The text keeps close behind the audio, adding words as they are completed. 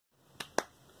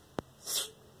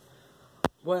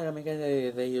Bueno, mi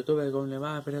gente de YouTube, ¿cómo le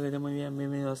va? Espero que estén muy bien.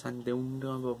 Bienvenidos ante un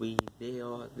nuevo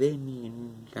video de mi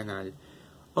canal.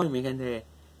 Hoy, mi gente,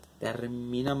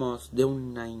 terminamos de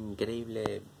una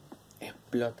increíble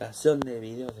explotación de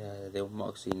videos de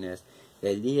unboxings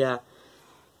del día.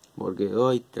 Porque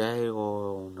hoy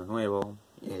traigo uno nuevo,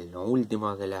 lo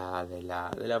último de la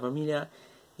familia.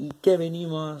 Y que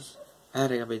venimos a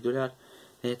recapitular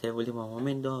de este último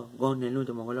momento con el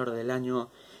último color del año.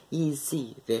 Y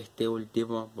sí, de este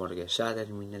último, porque ya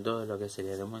terminé todo lo que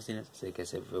sería de unboxings, así que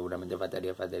seguramente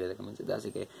faltaría de camiseta, así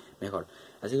que mejor.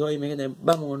 Así que hoy, mi gente,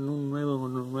 vamos con un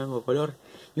nuevo color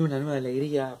y una nueva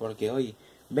alegría, porque hoy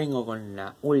vengo con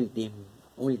la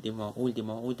último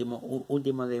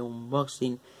de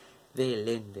unboxing de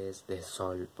lentes de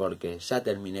sol, porque ya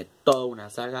terminé toda una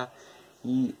saga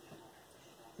y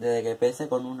desde que empecé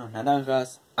con unos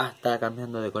naranjas hasta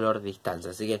cambiando de color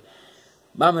distancia, así que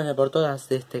vámonos por todas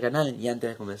de este canal. Y antes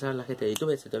de comenzar, la gente de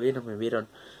YouTube, si todavía no me vieron,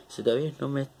 si todavía no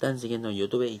me están siguiendo en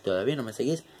YouTube y todavía no me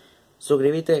seguís,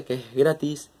 suscríbete, que es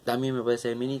gratis. También me puedes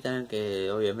seguir en mi Instagram, que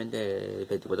obviamente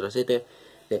 24/7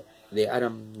 de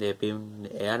Aram,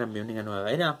 de Aram Piwnica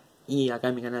Nueva Era. Y acá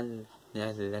en mi canal,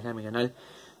 de acá en mi canal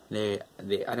de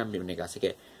Aram Piwnica. Así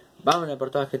que vámonos por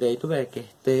toda la gente de YouTube, que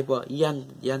y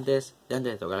antes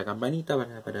de tocar la campanita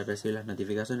para recibir las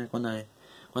notificaciones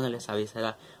cuando les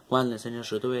avisará, cuando el señor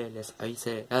YouTube les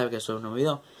avise cada vez que suba un nuevo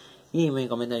video y me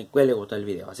comentan cuál les gustó el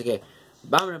video. Así que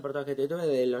vámonos por toda la gente de YouTube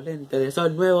de los lentes de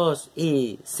sol nuevos.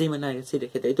 Y sin nada que decir,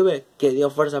 gente de YouTube, que dio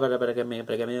fuerza para que me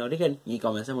dé origen. Y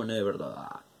comencemos nuevo por todo.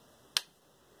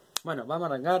 Bueno, vamos a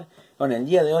arrancar con el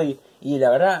día de hoy. Y la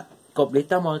verdad,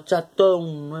 completamos ya todo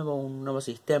un nuevo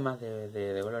sistema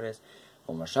de colores.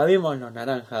 Como ya vimos, los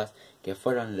naranjas, que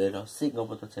fueron de los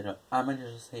 5.0,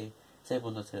 amarillos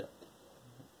 6.0.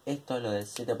 Esto es lo de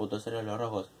 7.0 los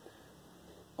rojos,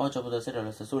 8.0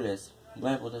 los azules,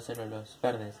 9.0 los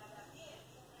verdes,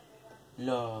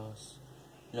 los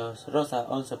rosa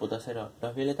 11.0,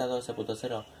 los violeta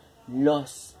 12.0,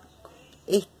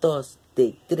 estos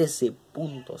de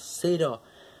 13.0,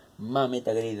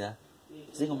 mamita querida,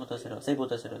 5.0,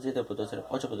 6.0, 7.0,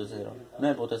 8.0,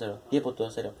 9.0,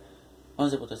 10.0,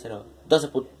 11.0,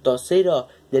 12.0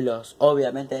 de los,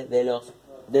 obviamente, de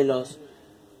los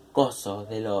cosos,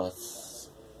 de los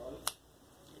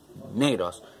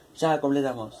negros. Ya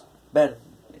completamos verde,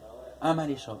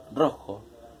 amarillo, rojo,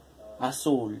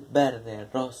 azul, verde,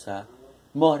 rosa,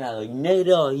 morado y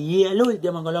negro. Y el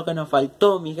último color que nos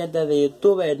faltó, mi gente de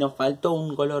YouTube, nos faltó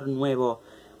un color nuevo,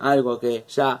 algo que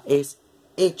ya es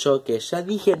hecho, que ya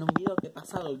dije en un video que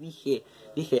pasado, dije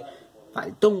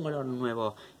faltó un color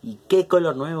nuevo. ¿Y qué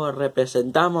color nuevo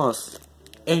representamos?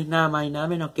 Es nada más y nada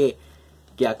menos que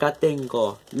acá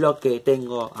tengo lo que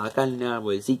tengo acá en la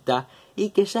bolsita,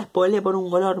 y que ya spoilé por un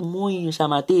color muy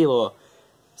llamativo.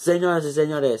 Señoras y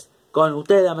señores, con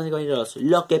ustedes, damas y caballeros,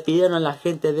 lo que pidieron la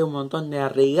gente de un montón de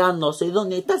arriesgándose.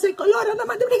 ¿Dónde está ese color? ¡No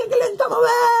me que lento a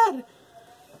mover!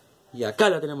 Y acá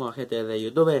lo tenemos, gente de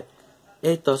YouTube.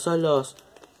 Estos son los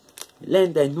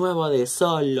lentes nuevos de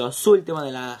sol, los últimos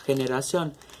de la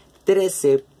generación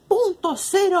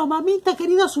 13.0. Mamita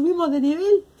querida, subimos de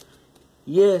nivel.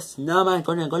 Y es nada más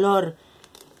con el color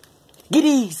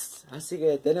gris. Así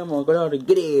que tenemos el color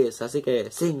gris. Así que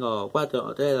 5,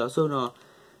 4, 3, 2, 1.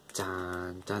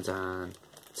 Chan, chan, chan.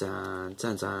 Chan,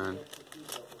 chan, chan.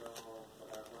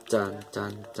 Chan,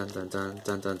 chan, chan, chan, chan,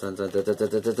 chan, chan, chan,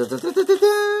 chan.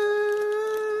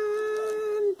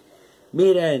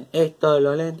 Miren, estos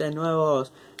los lentes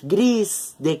nuevos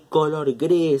gris, de color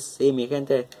gris. Sí, mi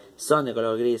gente, son de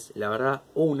color gris. La verdad,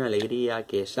 una alegría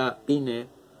que ya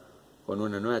vine con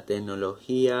una nueva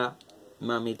tecnología,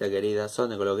 mamita querida, son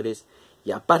de color gris.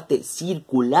 Y aparte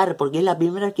circular, porque es la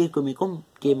primera vez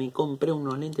que me compré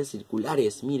unos lentes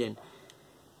circulares. Miren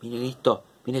esto,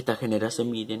 miren esta generación,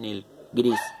 miren el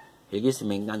gris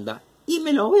me encanta. Y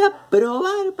me lo voy a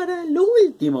probar para lo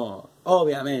último,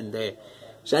 obviamente.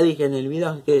 Ya dije en el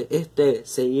video que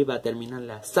se iba a terminar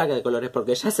la saga de colores,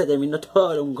 porque ya se terminó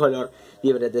todo un color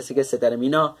diferente, así que se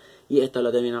terminó. Y esto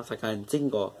lo terminamos acá en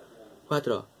 5,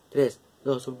 4, 3,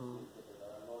 2, 1.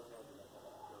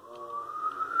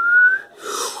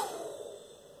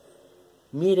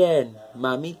 Miren,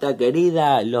 mamita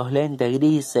querida, los lentes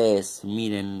grises.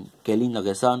 Miren qué lindo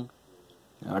que son.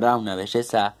 La verdad, una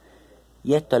belleza.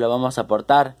 Y esto lo vamos a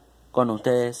aportar con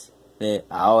ustedes de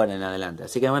ahora en adelante.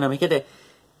 Así que bueno, mi gente,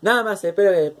 nada más,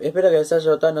 espero que les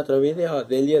haya gustado nuestro video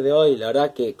del día de hoy. La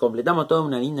verdad que completamos toda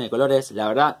una línea de colores. La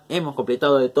verdad, hemos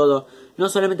completado de todo. No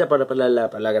solamente por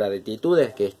la gratitud,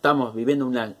 es que estamos viviendo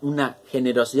una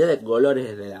generosidad de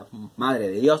colores de la madre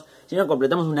de Dios, sino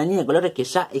completamos una línea de colores que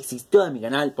ya existió en mi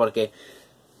canal, porque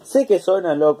Sé que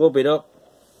suena loco, pero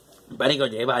Pánico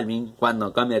J Balvin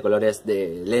cuando cambia de colores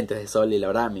de lentes de sol, y la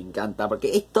verdad me encanta,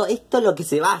 porque esto es lo que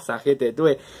se basa, gente. Yo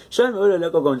me vuelvo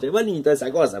loco con J Balvin y toda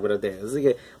esa cosa, pero así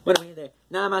que, bueno, gente,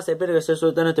 nada más, espero que os haya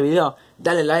gustado este video.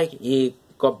 Dale like y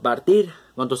compartir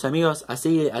con tus amigos,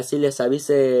 así les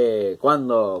avise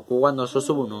cuando yo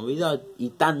subo un nuevo video y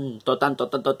tanto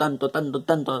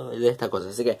de esta cosa.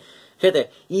 Así que, gente,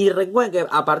 y recuerden que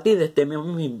a partir de este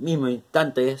mismo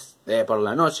instante, por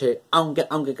la noche, aunque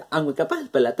capaz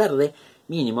por la tarde,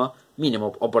 mínimo,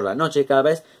 o por la noche cada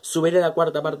vez, subiré la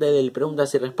cuarta parte de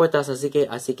preguntas y respuestas, así que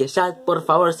ya, por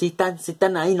favor, si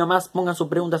están ahí nomás, pongan sus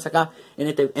preguntas acá en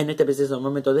este preciso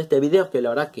momento de este video, que la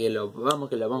verdad que lo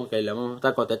vamos a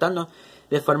estar contestando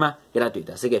de forma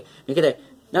gratuita. Así que, mi gente,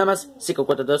 nada más, 5,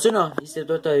 4, 3, 1, y si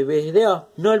te gustó el video,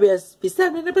 no olvides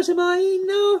pisarme en el próximo y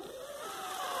no.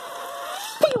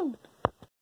 ¡Pum!